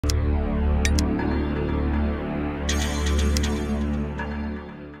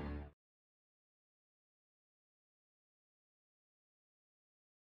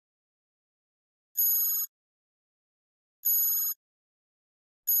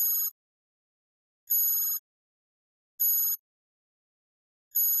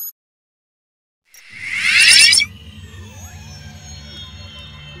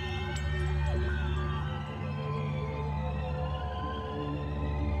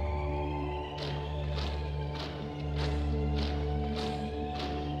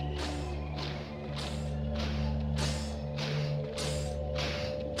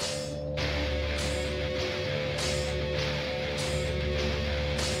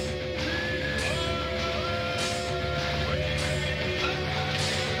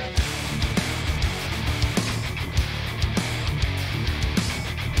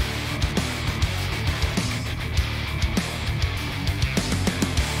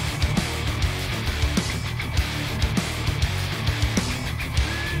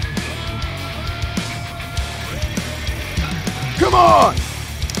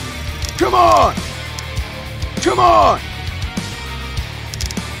on! Come on!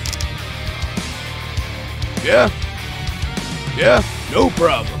 Yeah? Yeah, no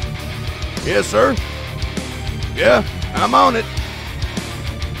problem. Yes, sir. Yeah, I'm on it.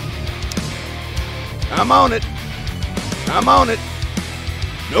 I'm on it. I'm on it.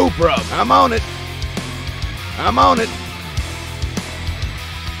 No problem. I'm on it. I'm on it.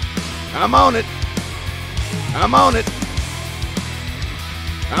 I'm on it. I'm on it.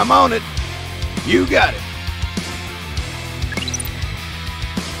 I'm on it. You got it.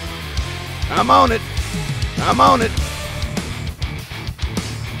 I'm on it. I'm on it.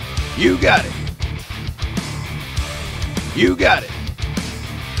 You got it. You got it.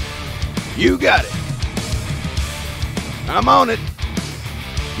 You got it. I'm on it.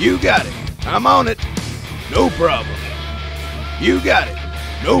 You got it. I'm on it. No problem. You got it.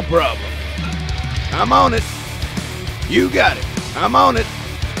 No problem. I'm on it. You got it. I'm on it.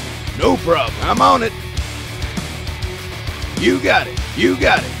 No problem. I'm on it. You got it. You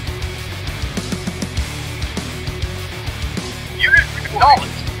got it. Unit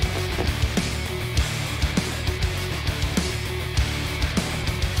acknowledged.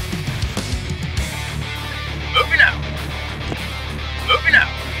 Moving out. Moving out.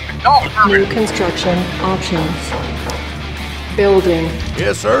 Acknowledged. New construction options. Building.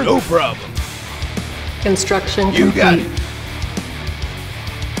 Yes, sir. No problem. Construction You got complete. it.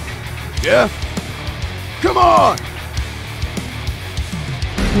 Yeah? Come on!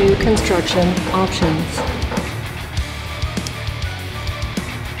 New construction options.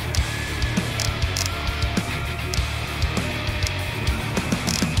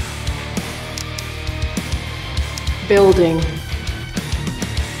 Building.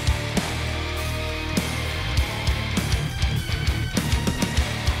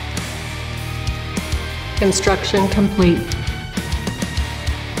 Construction complete.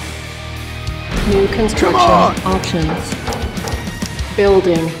 New construction options.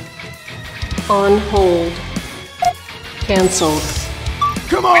 Building. On hold. Cancelled.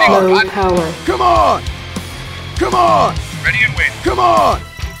 Come on! Low power. Come on! Come on! Ready and wait. Come on!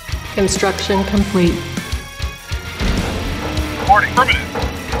 Construction complete. Reporting.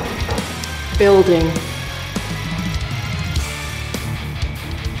 Affirmative. Building.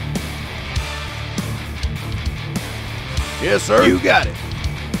 Yes, sir. You got it.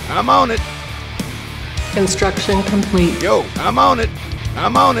 I'm on it. Construction complete. Yo, I'm on it.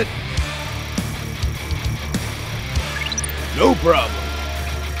 I'm on it. No problem.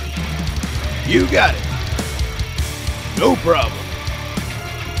 You got it. No problem.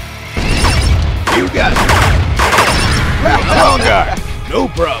 You got it. I'm on it. No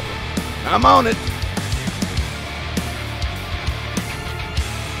problem. I'm on it.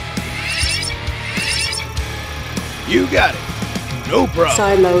 You got it. No problem.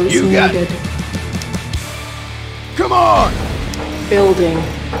 Silos You got needed. it. Come on! Building.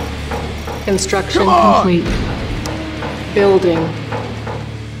 Construction Come on! complete. Building.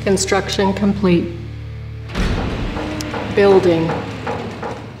 Construction complete. Building.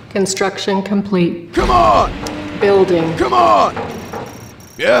 Construction complete. Come on! Building. Come on!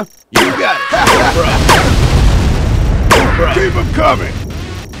 Yeah? You got it. No problem. No problem. Keep them coming.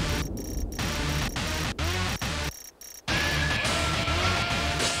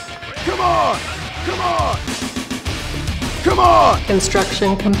 Come on! Come on! Come on!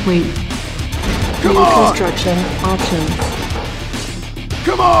 Construction complete. Come New on! construction options.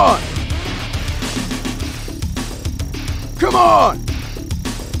 Come on! Come on!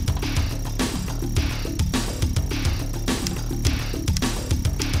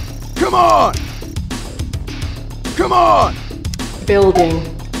 Come on! Come on! Building.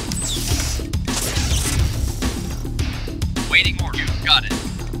 Waiting order. Got it.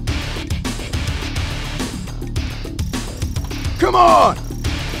 Come on!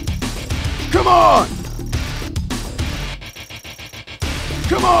 Come on!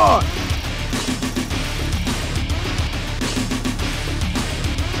 Come on!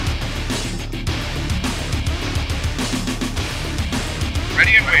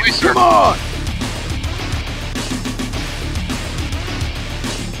 Ready and wait. Come on!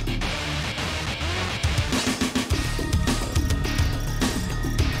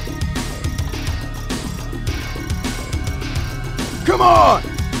 Come on!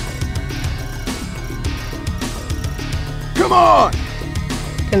 Come on!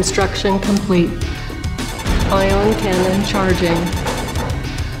 Construction complete. Ion cannon charging.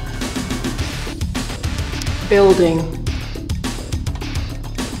 Building.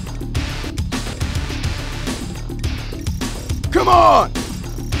 Come on!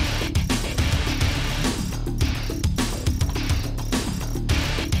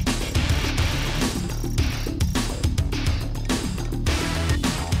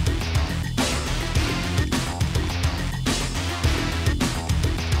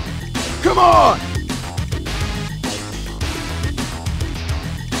 on!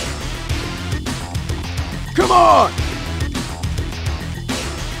 Come on!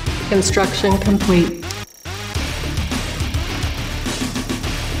 Construction complete.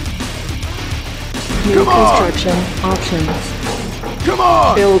 New Come on! construction options. Come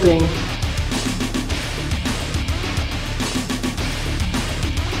on! Building.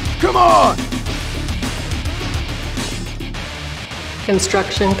 Come on!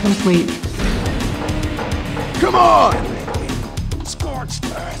 Construction complete. Come on! Scorched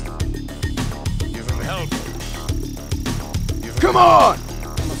earth. Give him help. Give him Come on!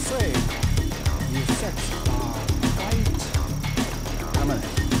 I'm afraid the effects are quite permanent.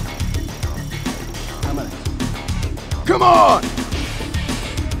 Permanent. Come on!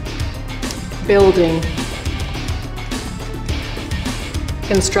 Building.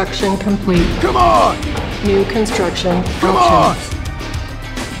 Construction complete. Come on! New construction Come options.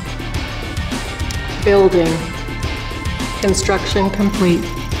 Building. Construction complete.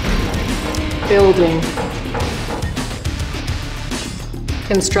 Building.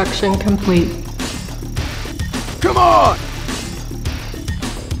 Construction complete. Come on!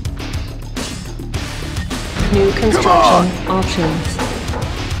 New construction options.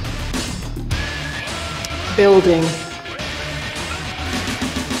 Building.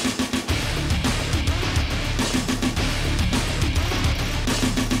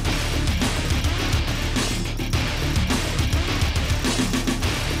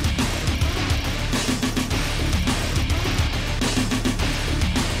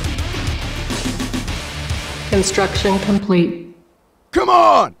 Construction complete. Come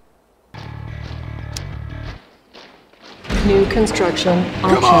on! New construction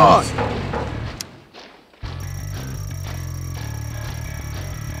Come options.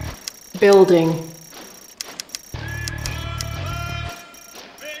 Building.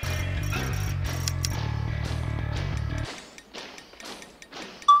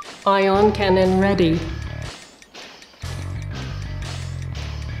 Ion cannon ready.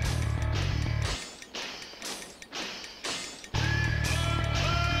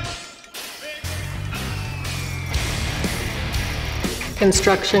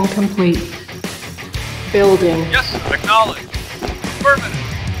 Construction complete. Building. Yes, sir. Acknowledged. Affirmative.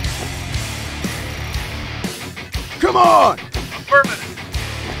 Come on! Affirmative.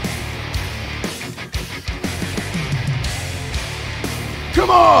 Come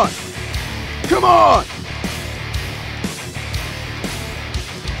on! Come on!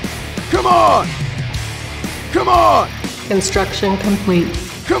 Come on! Come on! Construction complete.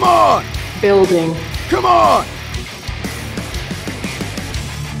 Come on! Building. Come on!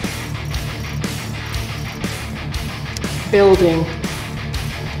 Building.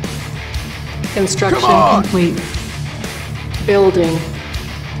 Construction Come on! complete. Building.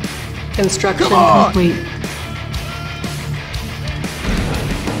 Construction Come on! complete.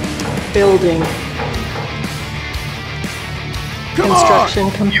 Building. Come Construction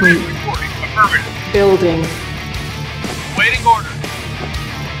Unit complete. reporting. Affirmative. Building. Waiting order.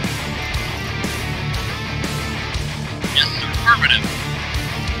 Yes, sir. Affirmative.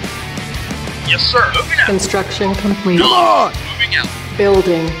 Yes, sir. Moving out. Construction complete. on! Come on! Moving out.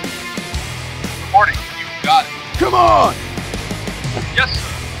 Building. Reporting. You got it. Come on! Yes, sir.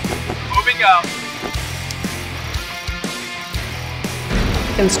 Moving out.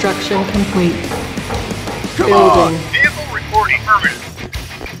 Construction complete. Come Building. on! Vehicle reporting. Affirmative.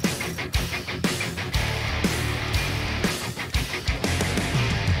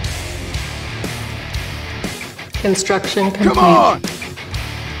 Construction Come complete. on!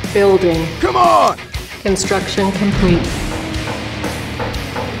 Building. Come on! Construction complete.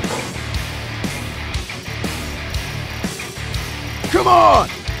 Come on!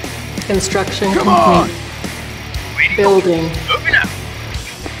 Construction Come on! complete. Waiting Building. order. Moving out.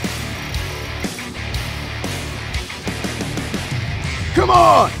 Come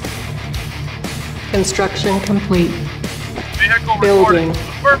on! Construction complete. Vehicle Building. reporting.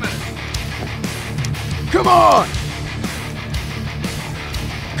 Affirmative. Come on!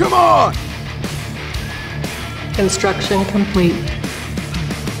 Come on! Construction complete.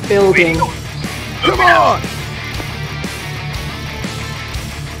 Building. Waiting orders. Come Moving out. on!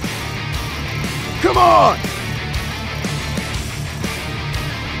 Come on!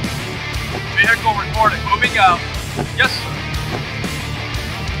 Vehicle reporting. Moving out. Yes, sir.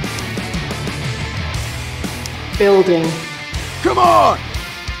 Building. Come on!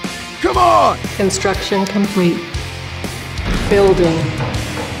 Come on! Construction complete. Building.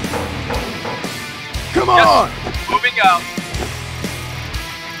 Come Yes, on! sir. Moving out.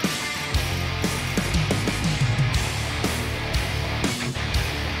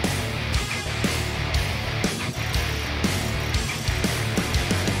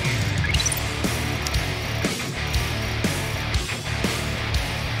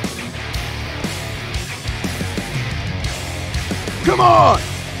 Come on!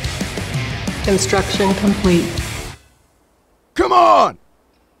 Construction complete. Come on!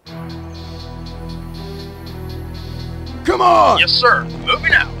 Come on! Yes, sir.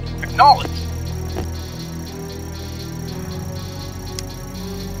 Moving out. Acknowledged.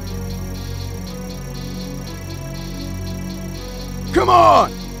 Come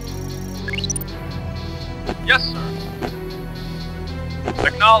on! Yes, sir.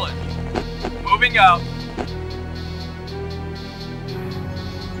 Acknowledged. Moving out.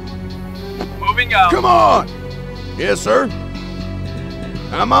 Moving out. Come on! Yes, sir.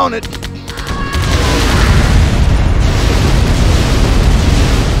 I'm on it.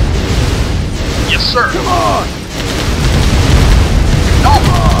 Yes, sir. Come on! Come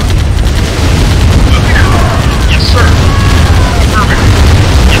on. Moving out. Yes, sir. Affirmative.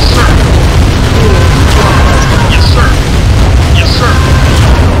 Yes, sir. Yes, sir. Yes, sir.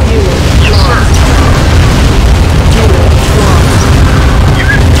 Yes, sir.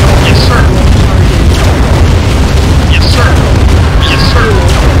 Unit. Yes, sir. Yes, sir. Yes, sir.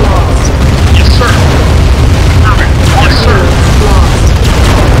 Yes, sir. Affirmative. Yes, sir.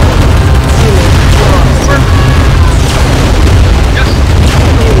 Yes.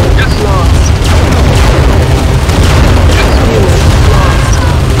 Yes.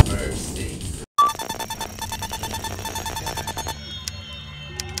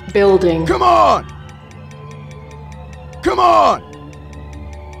 Building. Come on! Come on!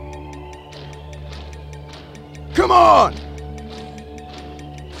 Come on!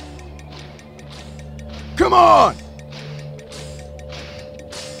 Come on!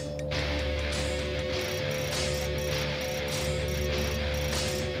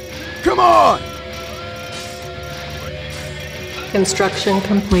 Come on! Construction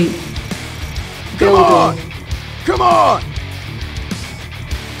complete. Come on! Building. Come on!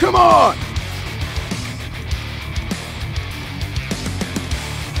 Come on!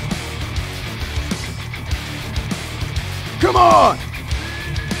 Come on!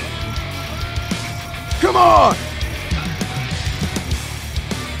 Come on!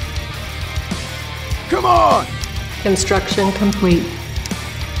 Come on! Construction complete.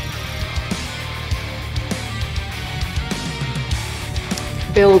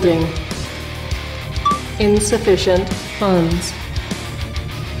 Building. Insufficient funds.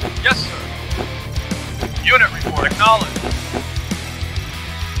 Yes, sir. Unit report acknowledged.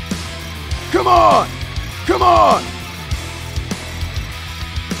 Come on! Come on!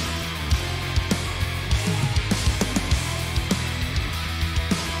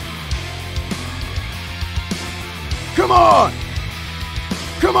 Come on!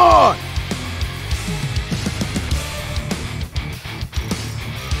 Come on!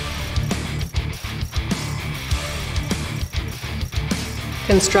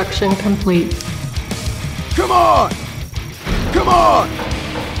 Construction complete. Come on! Come on!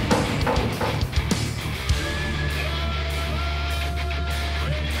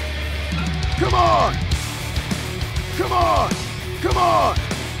 Come on! Come on! Come on!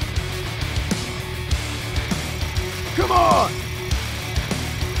 Come on!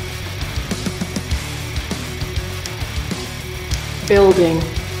 Building.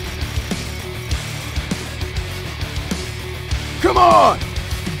 Come on!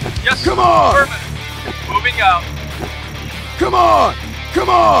 Yes, sir. Come on! Affirmative. Moving out. Come on! Come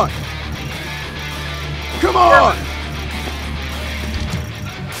on! Come on!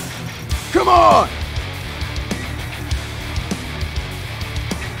 Come on!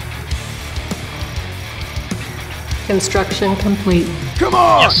 Construction complete. Come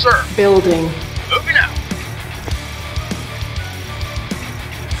on! Yes, sir. Building. Moving out.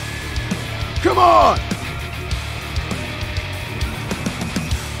 Come on!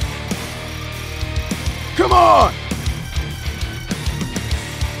 Come on!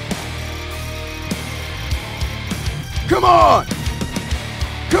 Come on!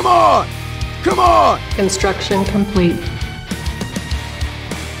 Come on! Come on! Construction complete.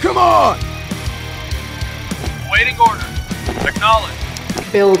 Come on! Awaiting order.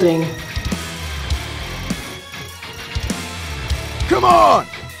 Acknowledged. Building. Come on!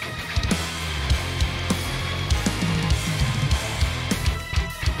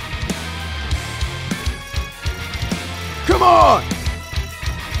 Come on!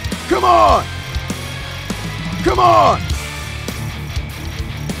 Come on! Come on!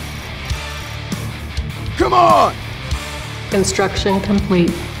 Come on! Construction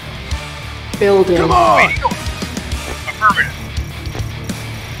complete. Building. Come on! Awaiting order. Affirmative.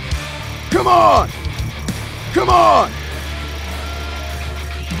 Come on! Come on!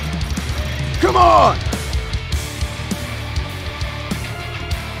 Come on!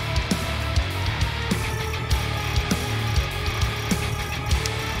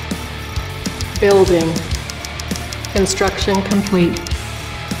 Building. Construction complete.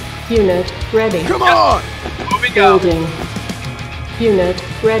 Unit ready. Come on! Moving out. Building. Unit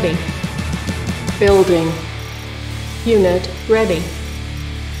ready. Building. Unit ready.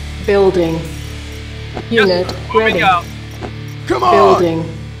 Building. Unit Yes, sir. Moving ready. out. Come on!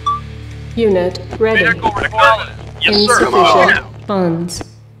 Building. Unit ready. Vehicle reporting. Yes, sir. Come on. Moving out. Insufficient funds.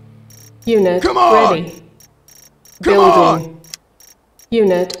 Unit Come on. ready. Come Building.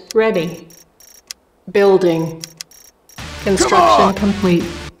 Unit ready. Building. Construction on. complete.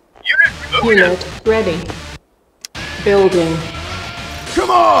 Unit moving out. Unit ready. Building. Come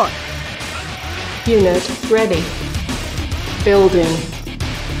on! Unit ready. Building.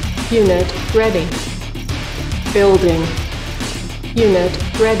 Unit ready. Building.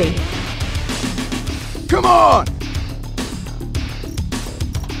 Unit ready. Come on!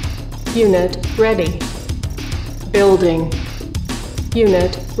 Unit ready. Building.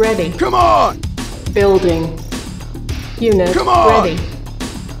 Unit ready. Come on! Building. Unit Come on. ready.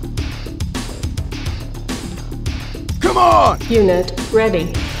 Come on! Unit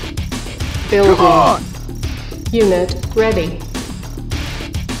ready. Come Building. on! Unit ready.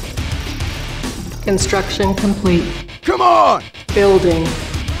 Construction complete. Come on! Building.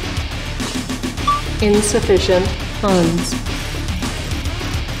 Insufficient funds.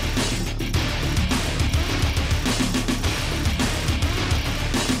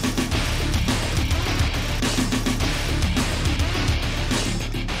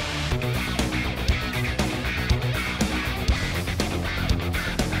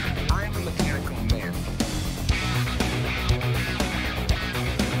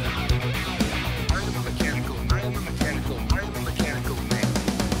 I'm a mechanical man. I'm a mechanical man.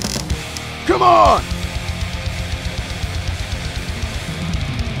 Come on!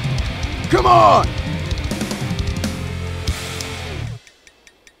 Come on!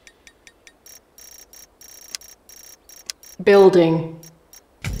 Building.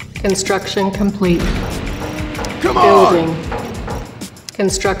 Construction complete. Come on! Building.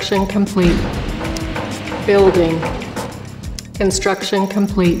 Construction complete. Building. Construction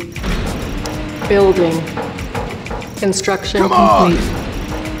complete. Building. Construction Come on.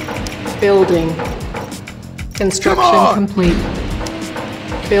 complete. Building. Construction Come on. complete.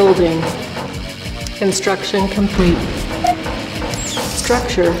 Building. Construction complete.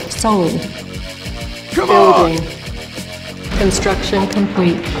 Structure sold. Come on! Building. Construction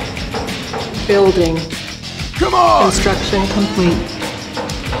complete. Building. Come on! Construction complete.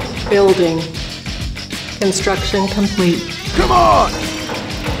 Building. Construction complete. Come on!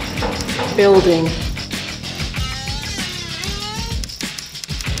 Building.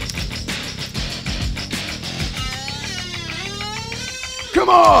 Come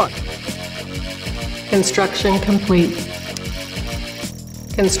on! Construction complete.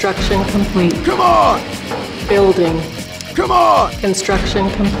 Construction complete. Come on! Building. Come on! Construction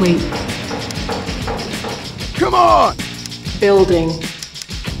complete. Come on! Building.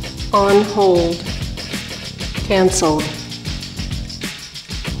 On hold. Cancel.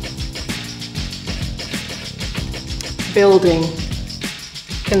 Building.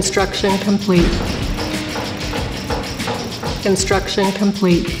 Construction complete. Construction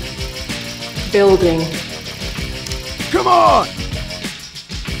complete. Building. Come on!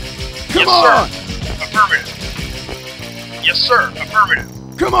 Come Yes, on! sir. Affirmative. Yes, sir.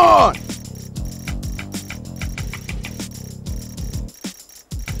 Affirmative. Come on!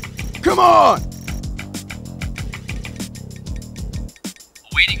 Come on!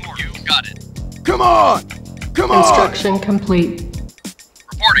 Awaiting order. You got it. Come on! Come on! Construction complete.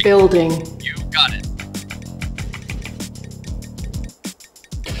 Reporting. Building. You got it.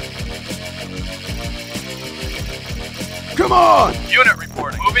 Come on! Unit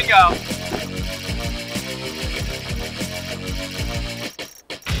reporting. Moving out.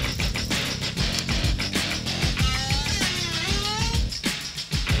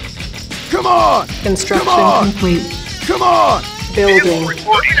 Come on! Construction Come on. complete. Come on! Building. Vehicle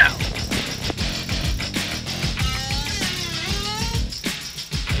reporting out.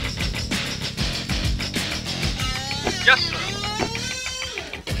 Yes, sir.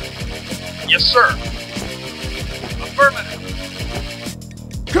 Yes, sir. Affirmative.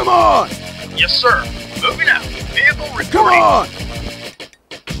 Come on! Yes, sir. Moving out. Vehicle reporting. Come on!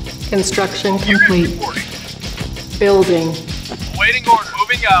 Construction Unit complete. reporting. Building. Awaiting order.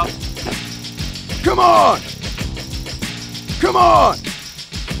 Moving out. Come on! Come on!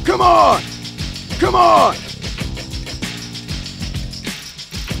 Come on! Come on!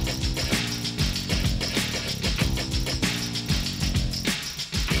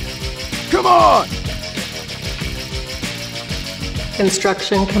 Come on!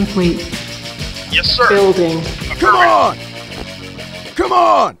 Construction complete. Yes, sir. Building. Come on! Come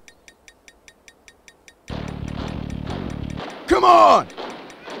on! Come on!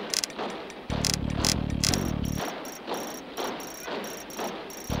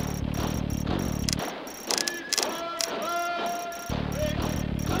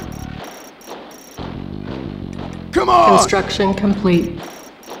 Come on! Construction complete.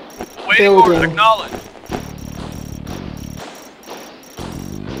 Waiting orders. Building. Acknowledge.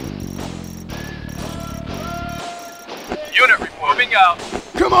 Unit report. Moving out.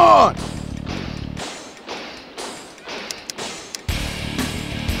 Come on!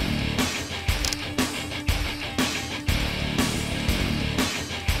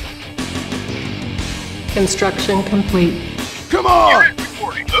 Construction complete. Come on! Unit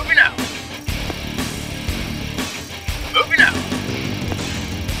reporting. Moving out. Moving out.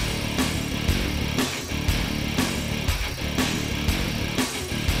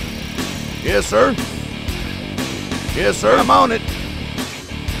 Yes, sir. Yes, sir. I'm on it.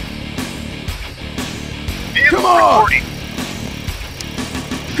 Vehicle Come on. reporting.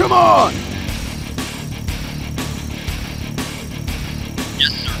 Come on!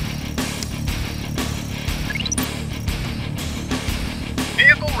 Yes, sir.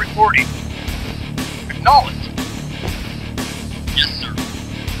 Vehicle reporting. Acknowledged. Yes, sir.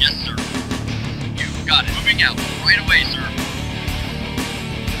 Yes, sir. You got it. Moving out. Right away, sir.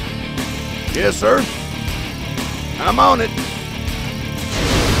 Yes, sir. I'm on it.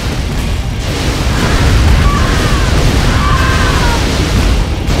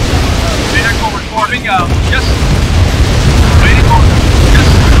 Vehicle reporting out. Yes, sir. Waiting order. Yes,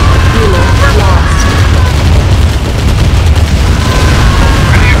 sir. Unit lost.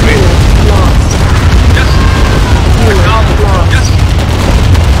 Ready and waiting. Unit lost. Yes, sir. Unit Acknowledged. lost. Yes, sir.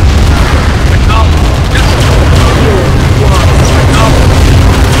 Acknowledged. Yes, sir. Unit lost. Acknowledged.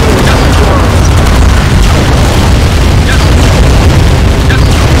 Unit lost. Yes, sir. Yes,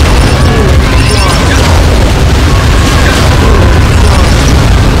 sir. Unit lost. Yes, sir. Yes, sir.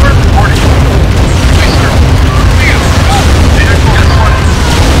 We're reporting. Yes, sir. Leo. Vehicle reporting.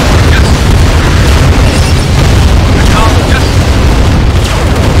 Yes, sir. Acknowledged. Yes, sir. Yes,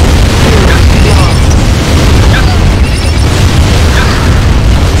 sir. Yes, sir. Yes, sir.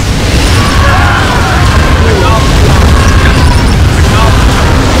 Acknowledged. Yes, sir. Acknowledged.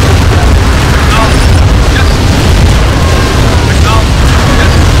 Acknowledged. Yes, sir. Acknowledged.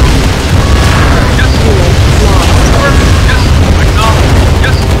 Yes, sir. Yes, sir. Unit lost. Perfect. Yes, sir. Acknowledged.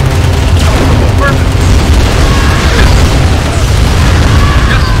 Yes, sir. Perfect. Yes, sir.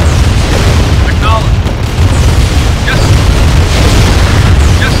 Yes, sir. Acknowledged. Yes, sir.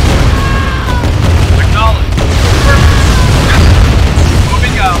 Yes, sir. Acknowledged. Perfect. Yes, sir.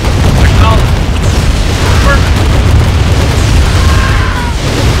 Moving out. Acknowledged. Perfect.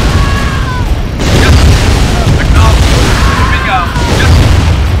 Yes, sir. Acknowledged. Moving out. Yes, sir.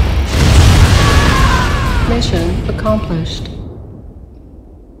 Mission accomplished.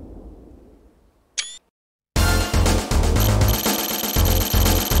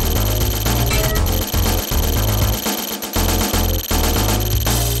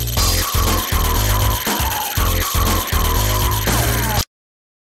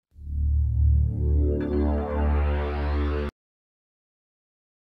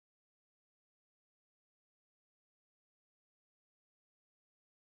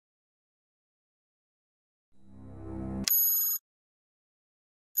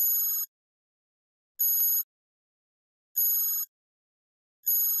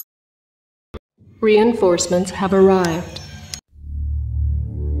 Reinforcements have arrived.